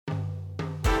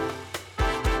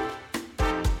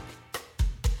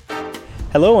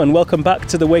Hello and welcome back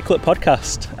to the Wakelet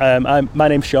podcast. My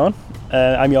name's Sean,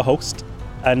 I'm your host,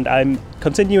 and I'm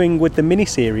continuing with the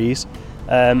mini-series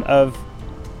of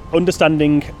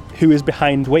understanding who is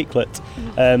behind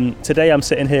Wakelet. Today I'm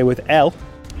sitting here with Elle.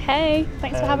 Hey,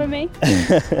 thanks for having me.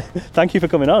 Thank you for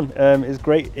coming on. It's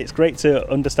great to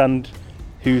understand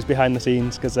who's behind the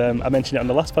scenes, because I mentioned it on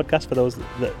the last podcast for those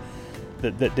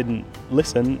that didn't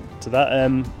listen to that.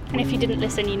 And if you didn't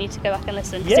listen, you need to go back and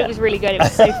listen, because it was really good. It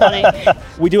was so funny.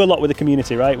 We do a lot with the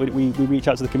community, right? We reach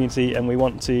out to the community, and we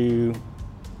want the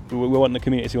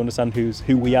community to understand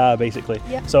who we are, basically.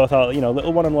 Yeah. So I thought,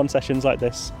 little one-on-one sessions like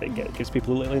this, it gives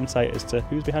people a little insight as to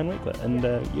who's behind Wakelet. And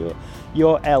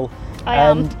you're Elle. I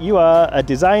am. And you are a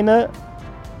designer.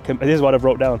 This is what I've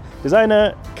wrote down.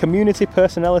 Designer, community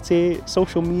personality,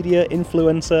 social media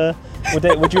influencer.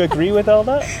 Would you agree with all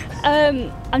that?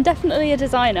 I'm definitely a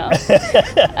designer.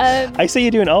 I see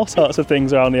you doing all sorts of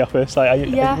things around the office.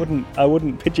 I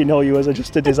wouldn't pigeonhole you as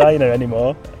just a designer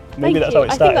anymore. Maybe that's how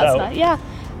it started out.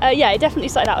 Nice. Yeah, it definitely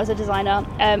started out as a designer,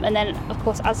 and then of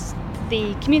course as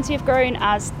the community have grown,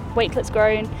 as Wakelet's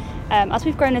grown, as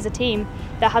we've grown as a team,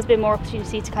 there has been more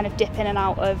opportunity to kind of dip in and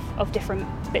out of different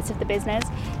bits of the business.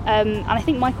 And I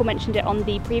think Michael mentioned it on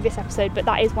the previous episode, but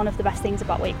that is one of the best things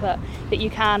about Wakelet, that you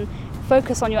can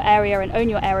focus on your area and own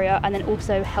your area, and then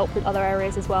also help with other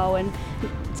areas as well, and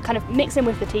kind of mix in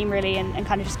with the team really, and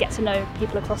kind of just get to know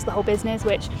people across the whole business,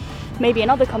 which maybe in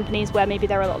other companies where maybe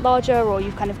they're a lot larger, or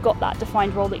you've kind of got that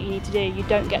defined role that you need to do, you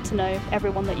don't get to know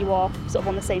everyone that you are sort of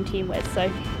on the same team with.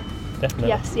 So definitely.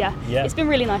 Yes, yeah. It's been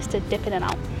really nice to dip in and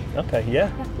out. Okay, yeah.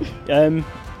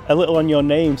 A little on your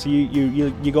name, so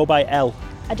you go by Elle.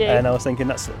 I do. And I was thinking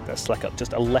that's like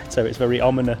just a letter. It's very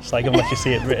ominous. Like unless you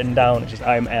see it written down, it's just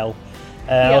I'm Elle.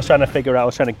 I was trying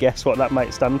to guess what that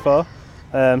might stand for.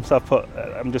 So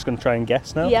I'm just going to try and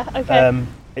guess now. Yeah. Okay.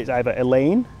 It's either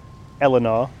Elaine,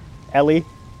 Eleanor, Ellie.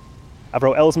 I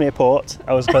wrote Ellesmere Port.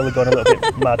 I was probably going a little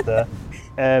bit mad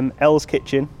there. Elle's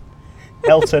Kitchen,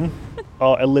 Elton,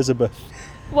 or Elizabeth.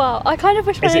 Wow, I kind of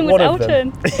wish my name was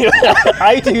Elton.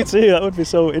 I do too. That would be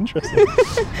so interesting.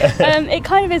 It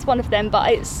kind of is one of them,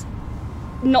 but it's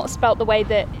not spelt the way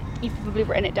that you've probably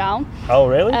written it down. Oh,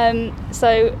 really?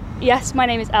 So yes, my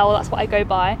name is Elle. That's what I go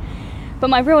by. But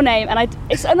my real name, and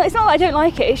it's not that I don't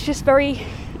like it. It's just very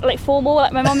formal.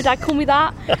 Like my mum and dad call me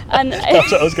that. And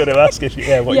that's what I was going to ask. What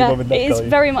your mum and dad call you. It is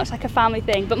very much like a family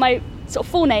thing. But my sort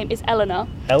of full name is Eleanor.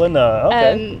 Eleanor,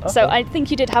 okay. So I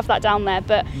think you did have that down there,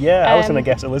 but I was going to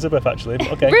guess Elizabeth actually.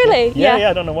 Okay. Really? Yeah.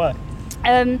 I don't know why.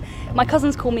 My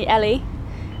cousins call me Ellie.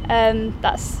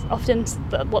 That's often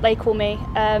what they call me.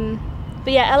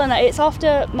 But yeah, Eleanor. It's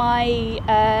after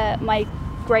my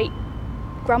great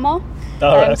grandma.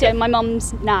 Okay. So my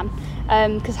mum's nan.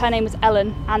 Because her name was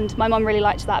Ellen, and my mum really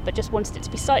liked that, but just wanted it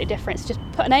to be slightly different, so just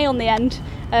put an A on the end,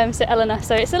 so Eleanor.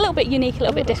 So it's a little bit unique, a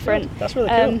little bit different. Good. That's really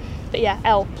cool. But yeah,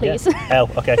 Elle, please. Yeah. Elle,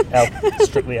 okay, Elle,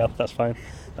 strictly Elle. That's fine.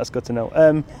 That's good to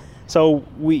know. So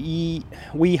we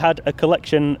had a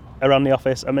collection around the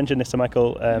office. I mentioned this to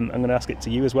Michael. I'm going to ask it to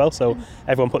you as well. So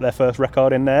everyone put their first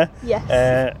record in there. Yes.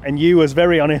 And you was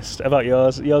very honest about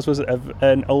yours. Yours was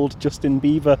an old Justin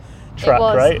Bieber track, it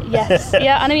was, right? Yes.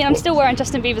 Yeah, and I mean, I'm still wearing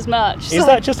Justin Bieber's merch. Is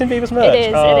that Justin Bieber's merch? It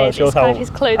is. Oh, it is. Shows it's how kind of his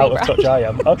clothing out brand. of touch I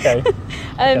am.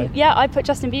 Okay. Yeah, I put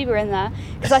Justin Bieber in there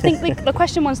because I think the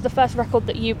question was the first record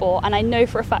that you bought, and I know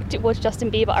for a fact it was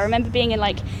Justin Bieber. I remember being in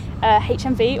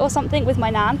HMV or something with my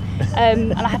nan,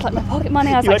 and I had my pocket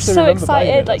money. I was so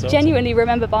excited, genuinely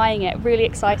remember buying it, really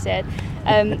excited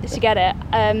to get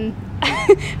it.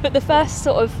 But the first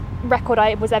sort of record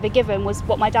I was ever given was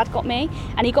what my dad got me,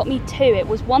 and he got me two. It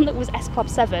was one that was S Club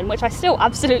 7, which I still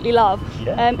absolutely love,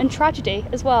 and Tragedy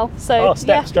as well. So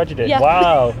Steps Tragedy. Yeah.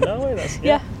 Wow. No way. That's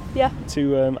Yeah.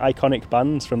 Two iconic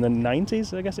bands from the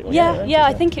 90s, I guess it was. Yeah,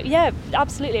 I think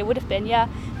absolutely it would have been,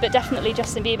 but definitely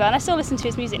Justin Bieber, and I still listen to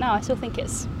his music now. I still think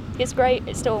it's great.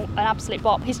 It's still an absolute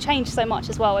bop. He's changed so much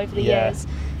as well over the years.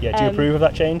 Yeah, do you approve of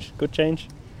that change? Good change?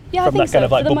 Yeah, from I think that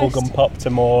kind so, of bubblegum pop to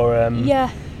more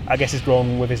I guess he's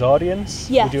grown with his audience.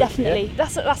 Yeah, definitely.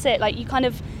 That's it. Like you kind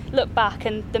of look back,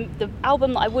 and the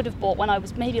album that I would have bought when I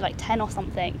was maybe 10 or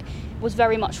something was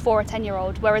very much for a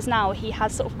 10-year-old, whereas now he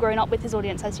has sort of grown up with his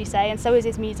audience, as you say, and so is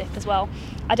his music as well.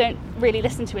 I don't really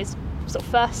listen to his sort of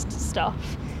first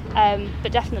stuff,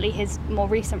 but definitely his more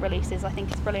recent releases I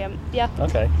think is brilliant. Yeah.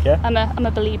 Okay. Yeah. I'm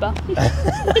a believer.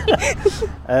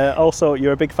 Also,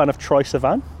 you're a big fan of Troye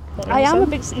Sivan. I am a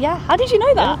big. Yeah. How did you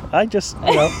know that? Yeah, I just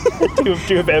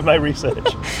do a bit of my research.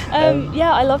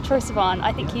 Yeah, I love Troye Sivan.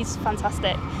 I think he's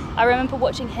fantastic. I remember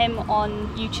watching him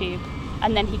on YouTube,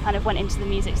 and then he kind of went into the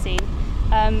music scene.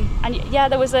 And yeah,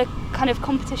 there was a kind of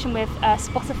competition with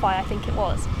Spotify, I think it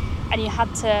was, and you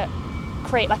had to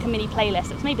create like a mini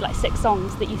playlist. It was maybe like 6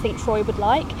 songs that you think Troy would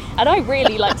like, and I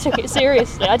really like took it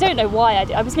seriously. I don't know why I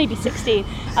did. I was maybe 16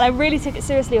 and I really took it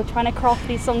seriously of trying to craft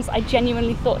these songs I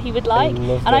genuinely thought he would like,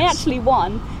 I actually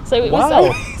won. So it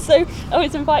was so I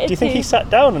was invited. Do you think he sat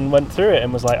down and went through it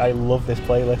and was like, I love this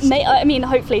playlist? I mean,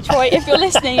 hopefully, Troy, if you're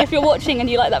listening, if you're watching and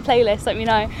you like that playlist, let me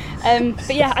know.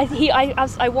 But yeah,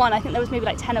 I won. I think there was maybe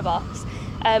like 10 of us,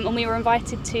 and we were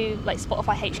invited to like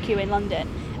Spotify HQ in London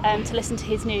to listen to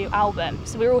his new album.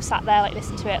 So we were all sat there like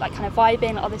listening to it, like kind of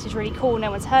vibing, like, oh, this is really cool,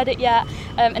 no one's heard it yet.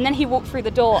 And then he walked through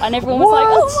the door and everyone was like,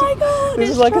 oh my god, this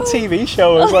is like Troy. A TV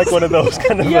show. It was like one of those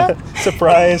kind of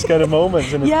surprise kind of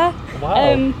moments. And yeah.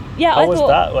 Wow. How was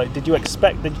that? Like, did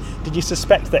you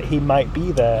suspect that he might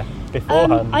be there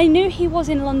beforehand? I knew he was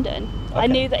in London. Okay. I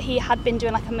knew that he had been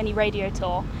doing like a mini radio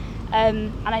tour.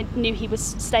 And I knew he was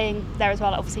staying there as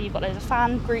well. Obviously, you've got loads of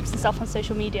fan groups and stuff on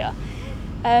social media.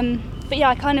 But yeah,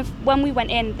 I kind of, when we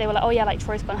went in, they were like, oh yeah, like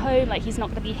Troy's gone home, like he's not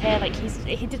going to be here, like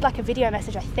he did like a video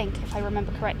message, I think, if I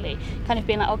remember correctly, kind of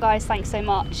being like, oh guys, thanks so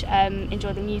much,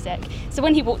 enjoy the music. So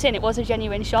when he walked in, it was a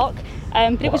genuine shock,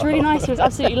 but it was really nice. He was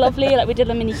absolutely lovely. Like we did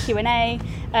a mini Q&A,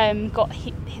 got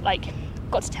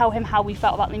to tell him how we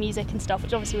felt about the music and stuff,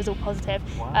 which obviously was all positive.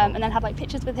 And then had like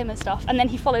pictures with him and stuff, and then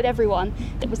he followed everyone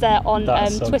that was there on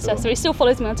Twitter. Cool. So he still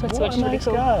follows me on Twitter, which is really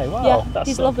cool. Guy. Wow, yeah, that's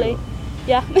he's so lovely. Cool.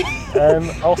 Yeah.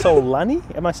 Also, Laney,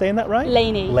 am I saying that right?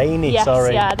 Laney. Yes,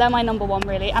 sorry. Yeah, they're my number one,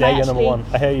 really. And they're your number one.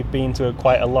 I hear you've been to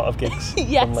quite a lot of gigs.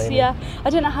 Yes, yeah.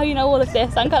 I don't know how you know all of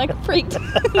this. I'm kind of freaked.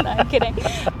 No, I'm kidding.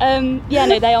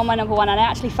 They are my number one, and I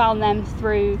actually found them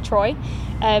through Troy.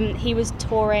 He was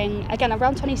touring again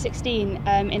around 2016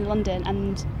 in London,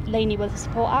 and Laney was a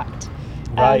support act.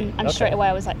 Straight away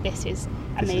I was like, this is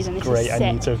amazing. This is great. This is sick.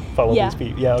 I need to follow these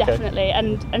people. Yeah, okay. Definitely.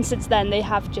 And since then they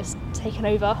have just taken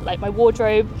over, like my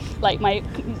wardrobe, like my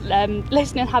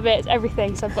listening habits,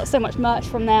 everything. So I've got so much merch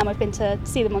from them. I've been to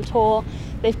see them on tour.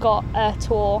 They've got a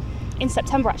tour in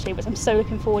September actually, which I'm so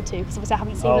looking forward to, because obviously I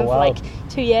haven't seen them for like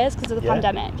 2 years because of the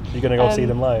pandemic. You're going to go see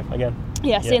them live again?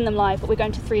 Yeah, seeing them live, but we're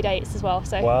going to 3 dates as well.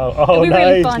 So wow. It'll be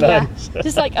really fun. Nice. Yeah,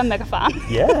 just like a mega fan.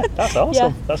 Yeah, that's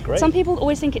awesome. That's great. Some people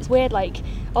always think it's weird, like,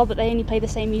 oh, but they only play the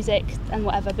same music and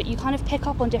whatever, but you kind of pick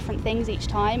up on different things each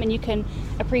time, and you can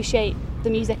appreciate the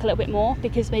music a little bit more,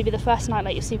 because maybe the first night,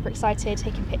 like, you're super excited,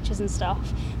 taking pictures and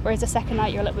stuff, whereas the second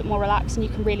night you're a little bit more relaxed and you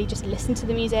can really just listen to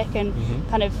the music and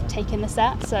kind of take in the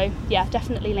set. So yeah,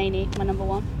 definitely Laney, my number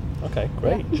one. Okay,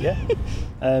 great. Yeah.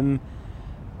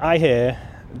 I hear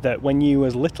that when you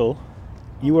was little,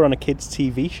 you were on a kids'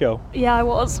 TV show. Yeah, I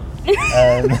was.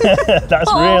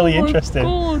 That's really interesting.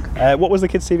 God. What was the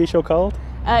kids' TV show called?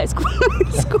 It's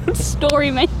called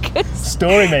Story Makers.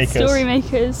 Story Makers. Story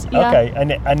Makers. Yeah. Okay,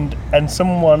 and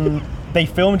someone, they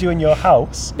filmed you in your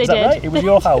house. They Is that did. right? It was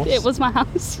your house. It was my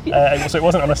house. So it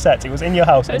wasn't on a set. It was in your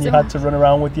house, and you had to run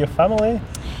around with your family.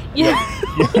 Yeah.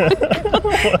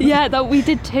 Yeah, we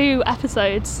did 2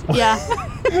 episodes. Yeah.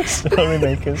 Story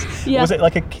Makers. Yeah. Was it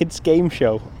like a kids' game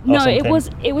show? No, something?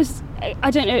 it was.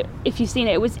 I don't know if you've seen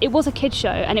it. It was a kids' show,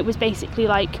 and it was basically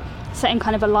like set in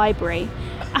kind of a library,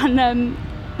 and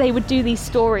they would do these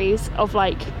stories of,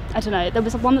 like, I don't know, there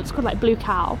was one that was called like Blue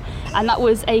Cow, and that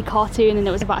was a cartoon, and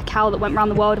it was about a cow that went around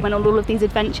the world and went on all of these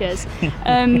adventures.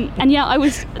 And yeah, I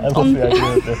was love the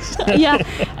idea of this. Yeah,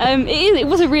 it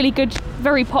was a really good,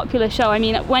 very popular show. I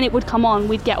mean, when it would come on,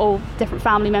 we'd get all different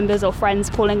family members or friends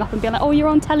calling up and being like, oh, you're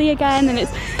on telly again,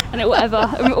 and whatever.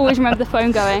 I always remember the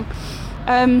phone going.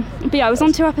 But yeah, I was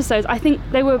on 2 episodes. I think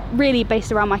they were really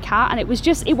based around my cat, and it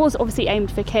was obviously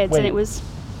aimed for kids. Wait, and it was.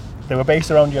 They were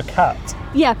based around your cat?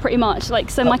 Yeah, pretty much. Like,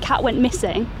 so my cat went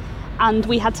missing, and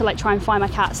we had to like try and find my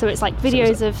cat. So it's like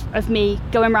videos of me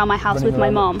going around my house with my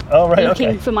mum,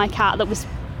 looking for my cat that was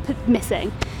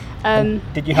missing.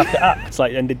 Did you have to act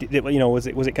like? And was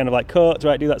it kind of like cut?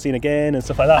 Right, do that scene again and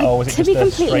stuff like that, or was it? To be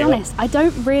completely honest, I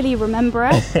don't really remember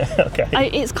it. Okay.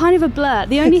 It's kind of a blur.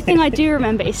 The only thing I do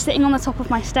remember is sitting on the top of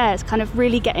my stairs, kind of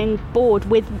really getting bored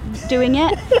with doing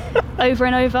it over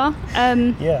and over.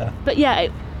 Yeah. But yeah.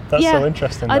 That's so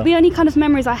interesting. The only kind of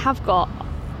memories I have got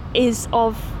is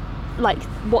of like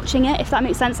watching it, if that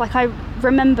makes sense. Like, I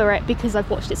remember it because I've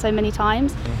watched it so many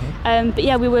times. But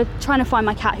yeah, we were trying to find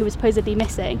my cat who was supposedly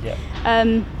missing. Yeah.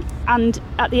 And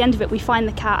at the end of it, we find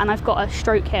the cat, and I've got to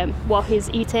stroke him while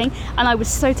he's eating. And I was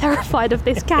so terrified of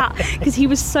this cat because he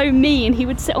was so mean. He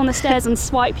would sit on the stairs and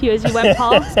swipe you as you went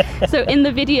past. So in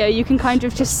the video, you can kind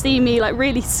of just see me like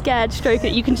really scared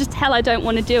stroking it. You can just tell I don't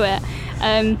want to do it.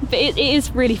 But it is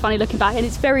really funny looking back, and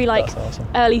it's very like awesome.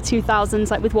 Early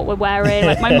 2000s, like with what we're wearing.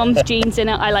 Like my mum's jeans in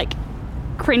it. I like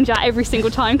cringe at every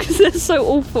single time because they're so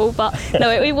awful. But no,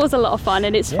 it was a lot of fun,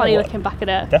 and it's funny looking back at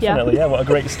it. Definitely, yeah. What a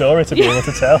great story to be able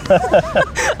to tell.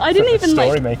 I didn't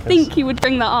even think you would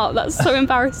bring that up. That's so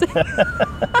embarrassing.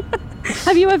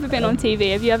 Have you ever been on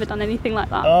TV? Have you ever done anything like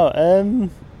that? Oh,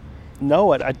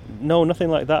 no, no, nothing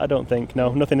like that. I don't think.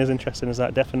 No, nothing as interesting as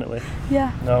that. Definitely.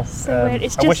 Yeah. No. So weird.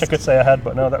 I wish I could say I had,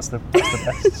 but no, that's the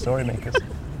best story makers.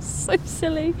 So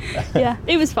silly. Yeah,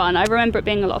 it was fun. I remember it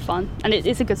being a lot of fun, and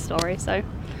it's a good story. So,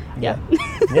 yeah.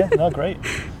 Yeah. No, great.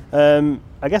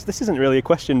 I guess this isn't really a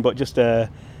question, but just a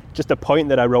point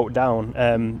that I wrote down.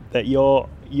 That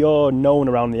you're known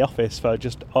around the office for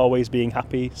just always being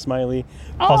happy, smiley,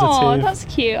 positive. Oh, that's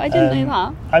cute. I didn't know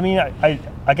that. I mean,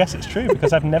 I guess it's true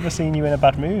because I've never seen you in a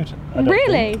bad mood.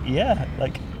 Really? Think. Yeah.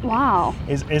 Like. Wow.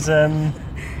 Is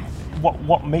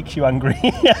what makes you angry?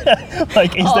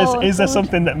 Like, is there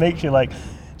something that makes you like, do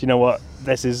you know what?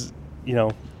 This is,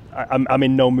 I'm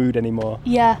in no mood anymore.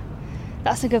 Yeah.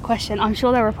 That's a good question. I'm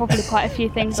sure there are probably quite a few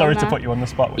things. Sorry to put you on the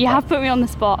spot. You have put me on the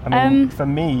spot. I mean, for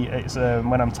me, it's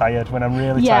when I'm tired. When I'm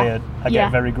really tired, I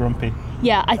get very grumpy.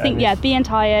 Yeah, I think being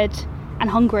tired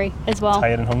and hungry as well.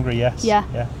 Tired and hungry, yes. Yeah.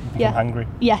 You become hungry.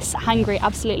 Yes, hangry,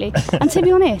 absolutely. And to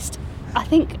be honest, I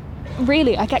think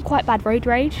really I get quite bad road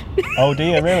rage. Oh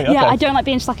dear, really? Okay. Yeah, I don't like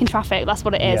being stuck in traffic. That's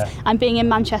what it is. Yeah. And being in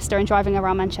Manchester and driving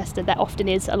around Manchester, there often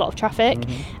is a lot of traffic.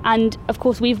 Mm-hmm. And of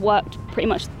course, we've worked pretty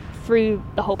much through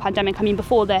the whole pandemic. I mean,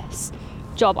 before this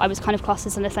job, I was kind of classed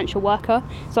as an essential worker,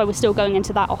 so I was still going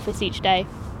into that office each day.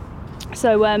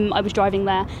 So I was driving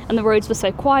there, and the roads were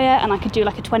so quiet, and I could do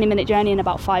like a 20-minute journey in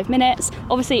about 5 minutes.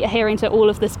 Obviously, adhering to all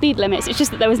of the speed limits. It's just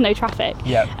that there was no traffic.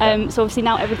 Yeah. So obviously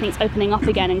now everything's opening up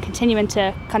again and continuing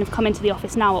to kind of come into the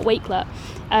office now at Wakelet.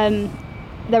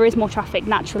 There is more traffic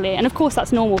naturally, and of course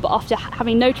that's normal, but after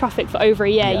having no traffic for over a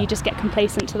year, you just get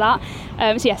complacent to that.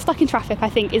 So yeah, stuck in traffic I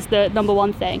think is the number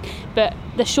one thing, but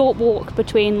the short walk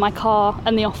between my car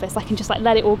and the office, I can just like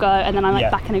let it all go, and then I'm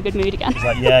like back in a good mood again. It's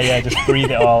like just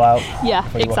breathe it all out. Yeah,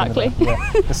 exactly.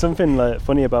 There's something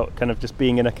funny about kind of just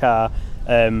being in a car.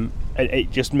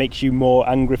 It just makes you more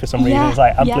angry for some reason. It's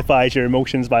like amplifies your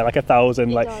emotions by like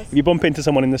 1,000. Like if you bump into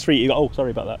someone in the street, you go, "Oh,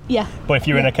 sorry about that." Yeah. But if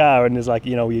you're in a car and there's like,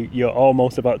 you're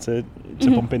almost about to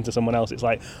bump into someone else, it's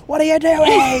like, "What are you doing?"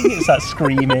 It starts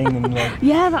screaming and like,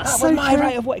 that's so was my true.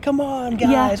 right of way. Come on,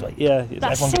 guys. That's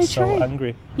everyone gets so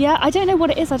angry. Yeah, I don't know what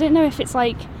it is. I don't know if it's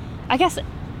like, I guess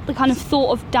the kind of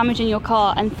thought of damaging your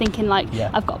car and thinking like,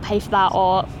 I've got to pay for that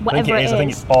or whatever it is. I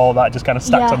think it's all that just kind of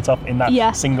stacked on top in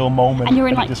that single moment, and you're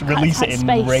in like just release it in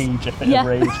space. Rage, a fit of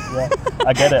rage. Yeah,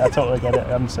 I get it. I totally get it.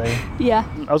 I'm saying. Yeah.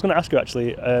 I was going to ask you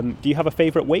actually. Do you have a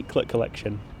favourite Wakelet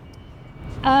collection?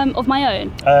 Of my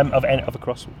own. Of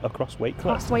across Wakelet.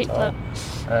 Across Wakelet.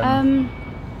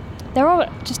 There are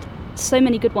just so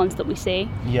many good ones that we see.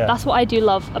 Yeah. That's what I do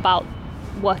love about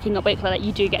working at Wakelet, that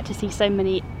you do get to see so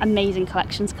many amazing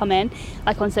collections come in,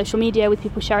 like on social media with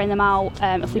people sharing them out.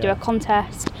 If we do a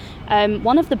contest,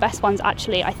 one of the best ones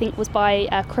actually I think was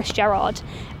by Chris Gerard,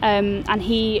 and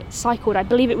he cycled, I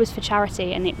believe it was for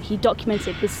charity, and he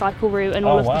documented his cycle route and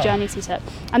all of the journeys he took,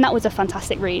 and that was a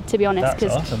fantastic read, to be honest,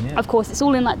 because of course it's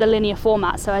all in like the linear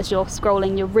format, so as you're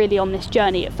scrolling you're really on this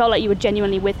journey. It felt like you were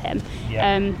genuinely with him.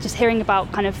 Just hearing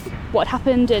about kind of what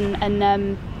happened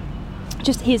and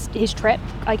just his trip,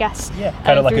 I guess. Yeah,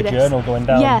 kind of like a journal going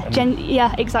down.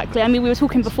 Yeah, exactly. I mean, we were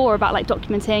talking before about like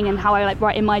documenting and how I like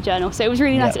write in my journal. So it was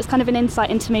really nice. It was kind of an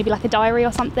insight into maybe like a diary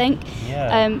or something.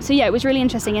 Yeah. So yeah, it was really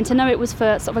interesting, and to know it was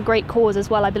for sort of a great cause as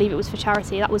well. I believe it was for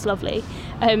charity. That was lovely.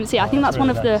 So yeah, I think that's really one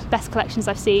of the best collections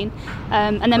I've seen.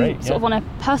 And then sort of on a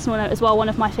personal note as well, one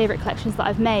of my favourite collections that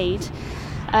I've made.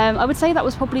 I would say that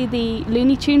was probably the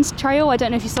Looney Tunes trail. I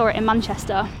don't know if you saw it in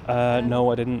Manchester.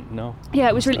 No, I didn't. No. Yeah,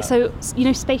 it was really. So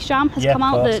Space Jam has come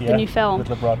out, the new film. With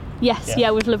LeBron. Yes,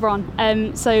 with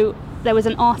LeBron. So there was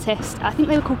an artist. I think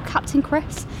they were called Captain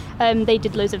Chris. They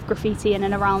did loads of graffiti in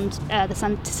and around the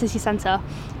city centre,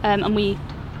 and we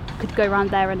could go around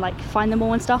there and like find them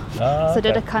all and stuff. So I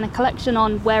did a kind of collection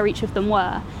on where each of them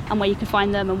were and where you could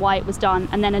find them and why it was done,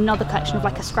 and then another collection of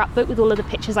like a scrapbook with all of the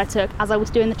pictures I took as I was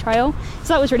doing the trail.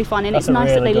 So that was really fun, and it's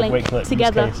nice that they link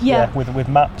together. With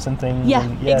maps and things. Yeah,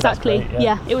 and, exactly.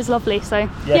 Yeah, it was lovely. So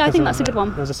I think that's a good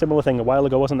one. There was a similar thing a while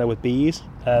ago, wasn't there, with bees?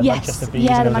 Manchester bees.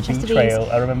 Yeah, and the Manchester bees trail.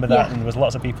 I remember that, and there was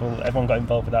lots of people. Everyone got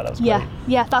involved with that. That was great.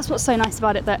 Yeah, that's what's so nice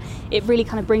about it, that it really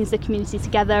kind of brings the community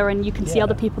together, and you can see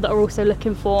other people that are also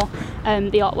looking for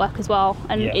the artwork as well.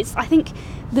 And it's, I think,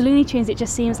 the Looney Tunes, it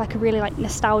just seems like a really like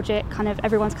nostalgic kind of,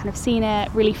 everyone's kind of seen it,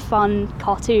 really fun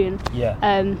cartoon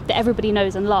that everybody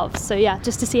knows and loves. So yeah,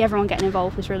 just to see everyone getting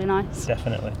involved was really nice.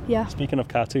 Definitely. Yeah. Speaking of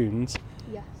cartoons,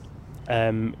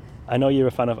 I know you're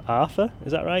a fan of Arthur.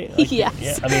 Is that right?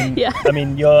 Yes. Yeah. Yeah. I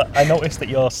mean, I noticed that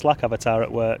your Slack avatar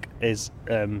at work is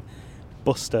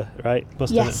Buster, right?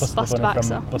 Buster, Yes, Buster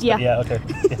Baxter. Buster, Yeah. Okay.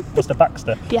 Yeah, Buster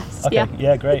Baxter. Yes. Okay.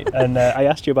 Yeah, great. And I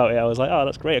asked you about it. I was like, oh,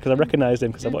 that's great, because I recognised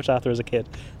him because I watched Arthur as a kid.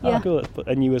 Yeah. Oh, cool.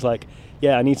 And you was like,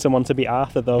 yeah, I need someone to be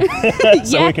Arthur though,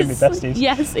 so we can be besties.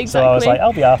 Yes, exactly. So I was like,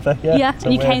 I'll be Arthur. Yeah. Yeah, So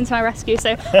and you came to my rescue.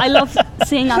 So I love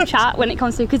seeing our chat when it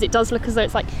comes to, because it does look as though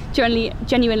it's like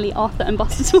genuinely Arthur and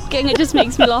Buster talking. It just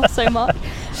makes me laugh so much.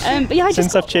 But yeah,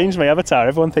 Since I've changed my avatar,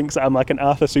 everyone thinks that I'm like an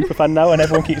Arthur superfan now, and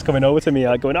everyone keeps coming over to me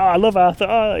like going, oh, I love Arthur.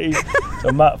 Oh,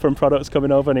 so Matt from Products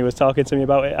coming over, and he was talking to me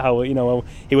about it, how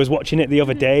he was watching it the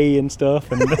other day and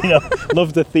stuff, and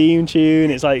loved the theme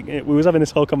tune. It's like we was having this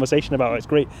whole conversation about it. It's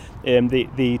great.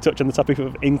 The touch on the topic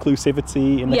of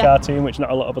inclusivity in the cartoon, which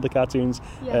not a lot of other cartoons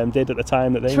did at the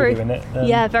time that they were doing it.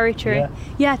 Yeah, very true.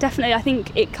 Yeah, definitely. I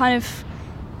think it kind of,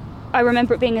 I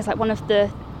remember it being as like one of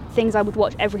the things I would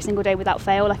watch every single day without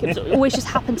fail. Like, it was always just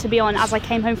happened to be on as I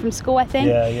came home from school, I think.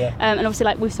 And obviously,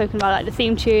 like, we've spoken about like the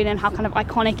theme tune and how kind of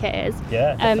iconic it is.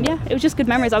 It was just good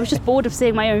memories. I was just bored of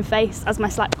seeing my own face as my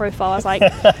Slack profile. I was like,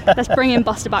 let's bring in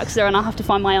Buster Baxter and I'll have to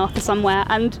find my Arthur somewhere,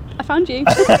 and I found you.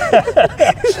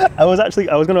 I was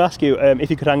going to ask you if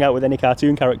you could hang out with any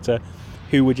cartoon character,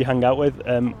 who would you hang out with?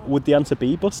 Would the answer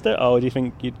be Buster, or do you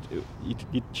think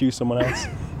you'd choose someone else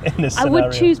in this scenario? I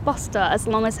would choose Buster as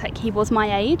long as he was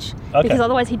my age, because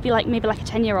otherwise he'd be like maybe like a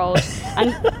 10-year-old,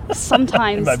 and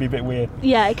sometimes it might be a bit weird.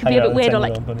 Yeah, it could be a bit weird, or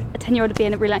like a 10-year-old would be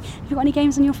in it really like, have you got any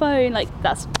games on your phone? Like,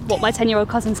 that's what my 10-year-old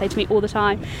cousins say to me all the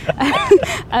time.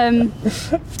 I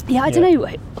don't know.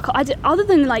 Other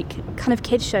than like kind of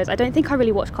kids shows, I don't think I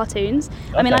really watch cartoons.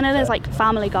 I mean, I know there's like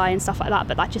Family Guy and stuff like that,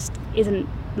 but that just isn't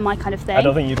my kind of thing. I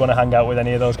don't think you'd want to hang out with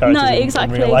any of those characters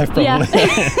in real life, probably. Yeah.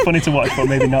 Funny to watch, but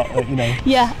maybe not,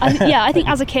 I think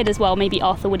as a kid as well, maybe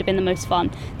Arthur would have been the most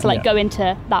fun to like go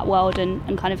into that world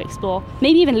and kind of explore.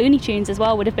 Maybe even Looney Tunes as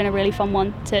well would have been a really fun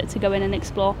one to go in and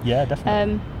explore. Yeah,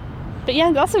 definitely. But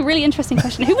yeah, that's a really interesting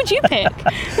question. Who would you pick?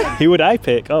 Who would I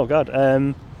pick? Oh God.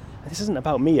 This isn't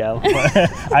about me, Elle.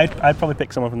 I'd probably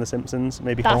pick someone from The Simpsons,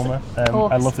 maybe Homer.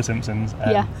 I love The Simpsons.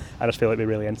 I just feel like they're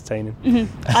really entertaining.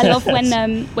 Mm-hmm. I love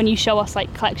when you show us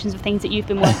like collections of things that you've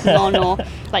been working on, or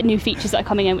like new features that are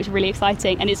coming in, which are really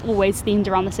exciting, and it's always themed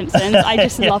around The Simpsons. I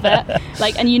just love it.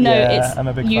 Like, and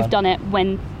you've done it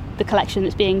when the collection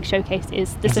that's being showcased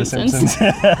is The Simpsons.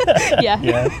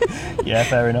 Yeah,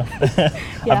 fair enough.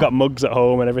 I've got mugs at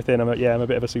home and everything. I'm a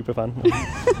bit of a super fan.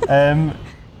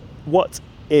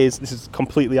 This is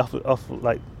completely off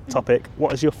like topic.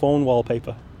 What is your phone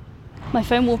wallpaper? My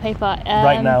phone wallpaper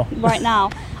right now.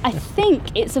 I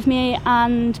think it's of me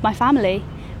and my family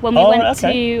when we went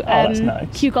to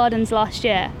Kew Gardens last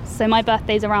year. So my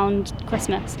birthday's around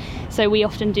Christmas, so we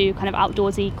often do kind of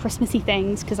outdoorsy Christmassy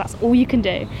things because that's all you can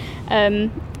do.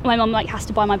 My mum has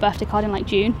to buy my birthday card in like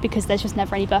June because there's just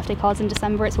never any birthday cards in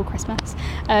December. It's all Christmas.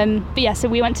 So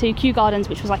we went to Kew Gardens,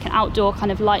 which was like an outdoor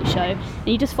kind of light show, and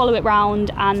you just follow it round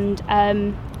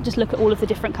and just look at all of the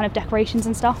different kind of decorations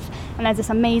and stuff. And there's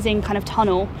this amazing kind of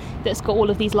tunnel that's got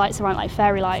all of these lights around, like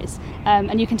fairy lights,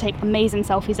 and you can take amazing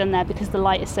selfies in there because the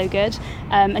light is so good.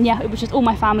 It was just all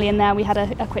my family in there. We had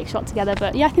a quick shot together,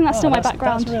 but I think that's still my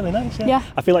background. That's really nice. Yeah.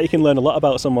 I feel like you can learn a lot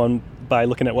about someone by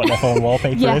looking at what their phone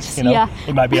wallpaper is.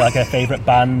 It might be like a favourite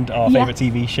band or favourite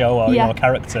TV show or a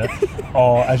character,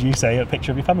 or as you say, a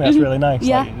picture of your family. That's really nice.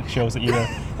 Like, it shows that you're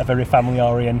a very family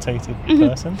orientated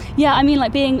person. Yeah, I mean,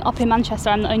 like being up in Manchester,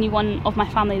 I'm the only one of my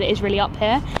family that is really up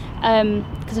here,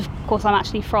 because of course I'm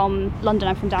actually from London.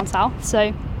 I'm from down south,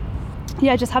 so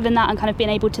just having that and kind of being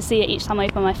able to see it each time I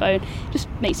open my phone just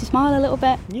makes you smile a little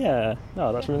bit. Yeah,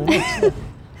 no, that's really nice.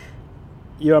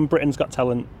 You're on Britain's Got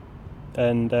Talent,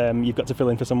 and you've got to fill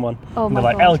in for someone. Oh, and they're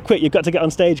like, Elle, quick, you've got to get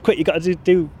on stage, quick, you've got to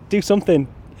do something.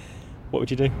 What would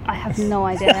you do? I have no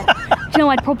idea. Do you know,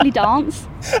 I'd probably dance.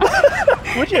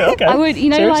 Would you? Okay. I would,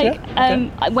 Seriously?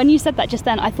 When you said that just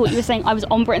then, I thought you were saying I was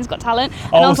on Britain's Got Talent.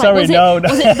 And I was sorry, no.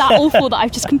 Was it that awful that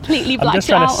I've just completely blacked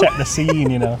out? I'm just trying to set the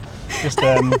scene, Just,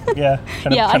 trying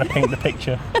to paint the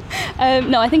picture.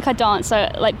 No, I think I'd dance. So,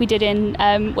 like we did in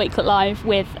Wakelet Live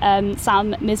with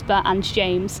Sam, Misbah and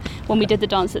James when we did the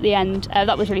dance at the end.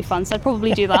 That was really fun, so I'd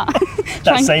probably do that.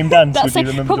 Same dance?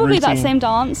 Probably that same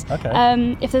dance.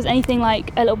 Okay. If there's anything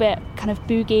like a little bit kind of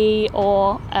boogie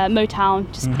or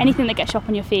Motown, just anything that gets you up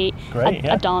on your feet,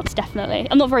 I'd dance, definitely.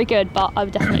 I'm not very good, but I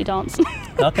would definitely dance.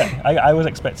 Okay. I was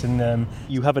expecting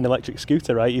you have an electric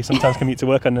scooter, right? You sometimes commute to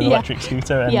work on an electric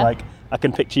scooter, and I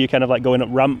can picture you kind of like going up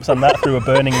ramps on that through a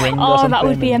burning ring or something. Oh, that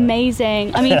would be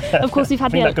amazing. I mean, of course we've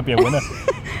had that could be a winner.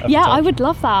 I would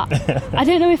love that. I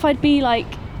don't know if I'd be like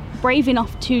brave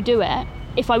enough to do it,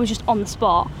 if I was just on the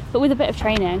spot, but with a bit of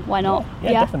training, why not?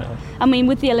 Yeah, definitely. I mean,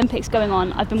 with the Olympics going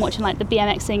on, I've been watching like the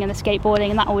BMXing and the skateboarding,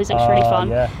 and that always looks really fun.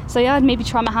 Yeah. So yeah, I'd maybe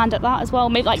try my hand at that as well.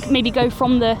 Maybe go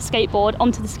from the skateboard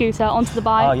onto the scooter, onto the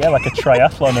bike. Oh yeah, like a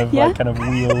triathlon of like kind of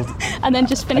wheeled. And then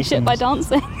just finish it by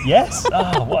dancing. Yes.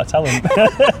 Oh, what a talent.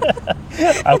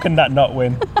 How can that not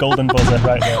win? Golden buzzer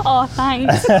right there. Oh,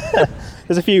 thanks.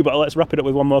 There's a few, but let's wrap it up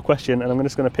with one more question, and I'm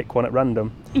just going to pick one at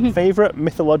random. Favourite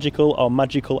mythological or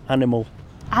magical animal?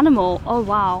 Animal? Oh,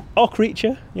 wow. Or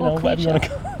creature, whatever you want to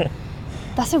call it.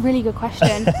 That's a really good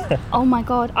question. Oh my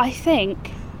God, I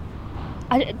think...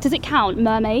 does it count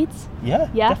mermaids? Yeah,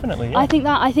 definitely. Yeah.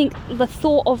 I think the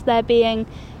thought of there being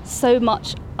so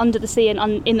much under the sea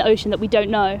and in the ocean that we don't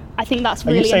know, I think that's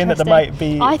really interesting. Are you saying that there might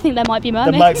be... I think there might be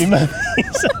mermaids. There might be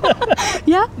mermaids.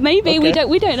 Yeah, maybe. Okay.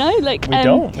 We don't know. Like we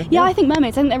don't. Yeah, I think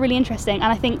mermaids. I think they're really interesting,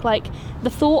 and I think like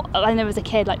the thought. I know as a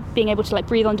kid, like being able to like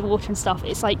breathe underwater and stuff.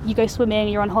 It's like you go swimming,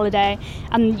 you're on holiday,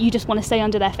 and you just want to stay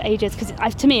under there for ages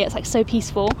because to me it's like so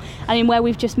peaceful. I mean, where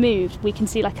we've just moved, we can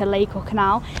see like a lake or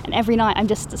canal, and every night I'm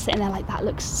just sitting there like that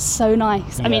looks so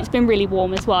nice. I mean, it's been really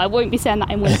warm as well. I won't be saying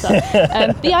that in winter.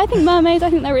 But yeah, I think mermaids.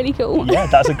 I think they're really cool. Yeah,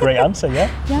 that's a great answer. Yeah,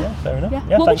 fair enough.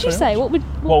 Yeah. What would you say? What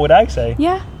would I say?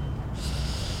 Yeah.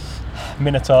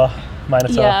 Minotaur.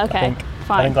 Yeah, okay.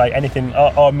 I think like anything,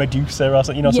 or Medusa or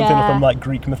something, something from like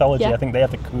Greek mythology. Yeah. I think they have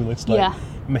the coolest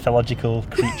mythological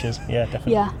creatures. Yeah,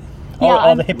 definitely. Yeah.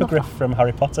 Or the hippogriff from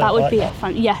Harry Potter. That would be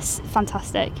fun. Yes,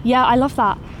 fantastic. Yeah, I love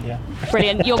that. Yeah.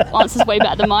 Brilliant. Your answer's way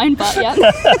better than mine, but yeah.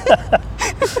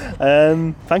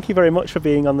 Thank you very much for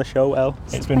being on the show, Elle.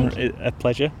 It's been a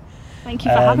pleasure. Thank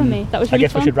you for having me. That was really fun.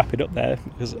 I guess we should wrap it up there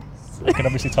because I can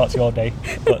obviously talk to you all day.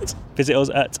 But visit us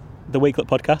at the Wakelet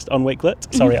podcast on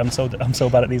Wakelet. Sorry, I'm so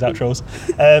bad at these outros.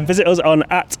 Visit us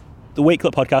at the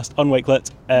Wakelet podcast on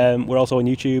Wakelet. We're also on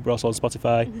YouTube. We're also on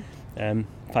Spotify.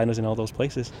 Find us in all those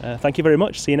places. Thank you very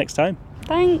much. See you next time.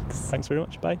 Thanks. Thanks very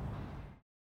much. Bye.